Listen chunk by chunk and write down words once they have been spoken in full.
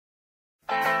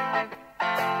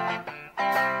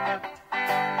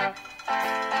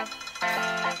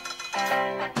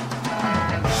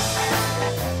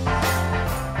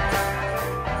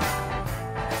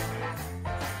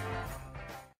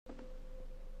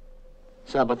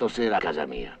Sabato sera a casa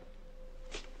mia.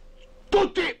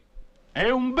 Tutti! È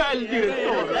un bel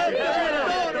direttore!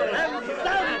 È un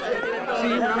santo!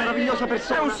 Sì, una meravigliosa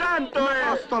persona! È un santo! Un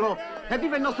apostolo!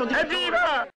 Evviva il nostro direttore!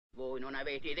 Evviva! Voi non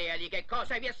avete idea di che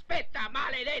cosa vi aspetta,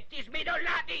 maledetti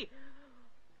smidollati!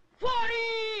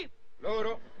 Fuori!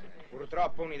 Loro,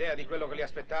 purtroppo, un'idea di quello che li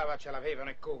aspettava ce l'avevano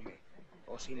e come.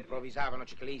 O si improvvisavano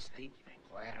ciclisti,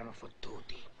 o erano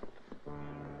fottuti.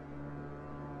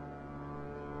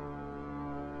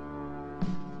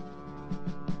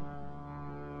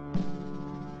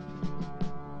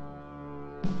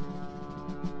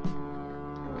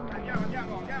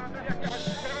 Andiamo.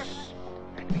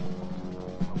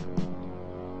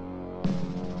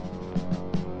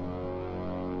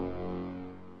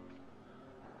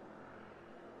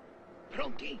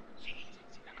 Pronti? Sì.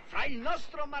 Fra il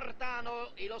nostro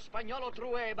Martano e lo spagnolo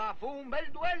Trueba fu un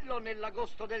bel duello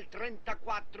nell'agosto del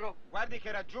 34. Guardi che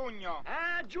era giugno.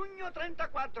 Ah, giugno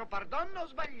 34, pardon, ho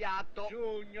sbagliato.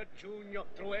 Giugno,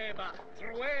 Trueba,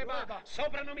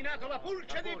 soprannominato la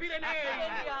pulce dei Pirenei.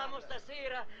 Andiamo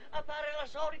stasera a fare la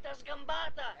solita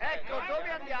sgambata. Ecco, dove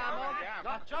andiamo?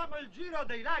 Facciamo il giro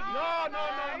dei laghi!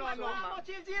 No.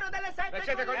 Facciamoci il giro delle sette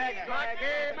Siete colline.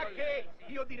 convinti? Ma che?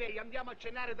 Io direi andiamo a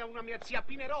cenare da una mia zia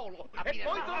Pinerolo e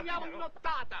Pinerolo. poi torniamo in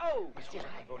nottata. Oh, Ma scusa,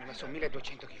 Barbone, ma sono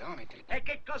 1200 chilometri. E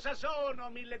che cosa sono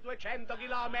 1200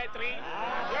 chilometri?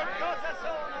 che cosa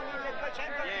sono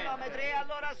 1200 chilometri?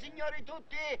 Allora, signori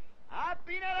tutti, a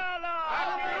Pinerolo!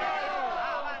 Avanti!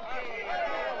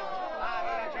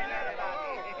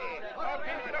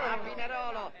 A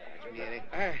Pinerolo!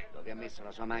 Ragioniere, dove ha messo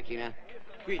la sua macchina?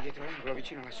 Qui dietro l'angolo,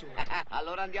 vicino alla sua.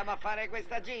 Allora andiamo a fare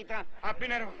questa gita. A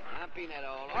Pinerolo. A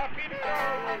Pinerolo. A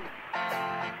Pinerolo.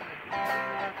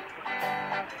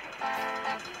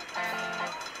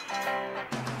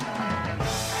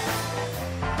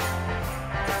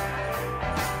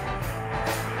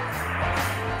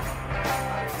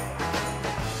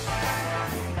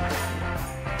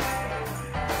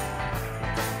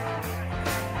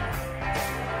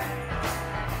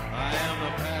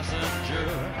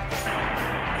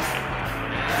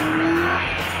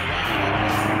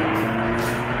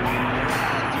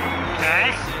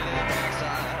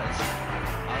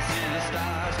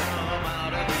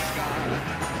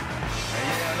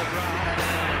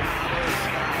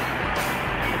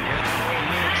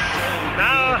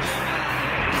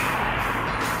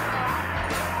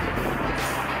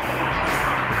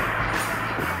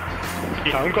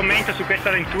 Un commento su questa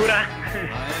avventura?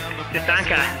 Ti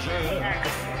stanca?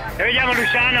 E vediamo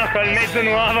Luciano col mezzo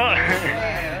nuovo.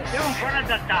 Devo un po'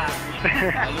 adattarmi.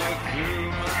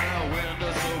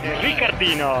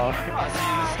 Riccardino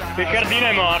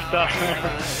è morto.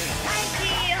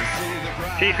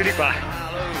 Sì, su di qua.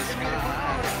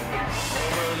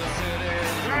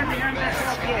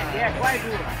 Qua è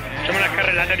dura. Facciamo una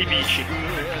carrellata di bici.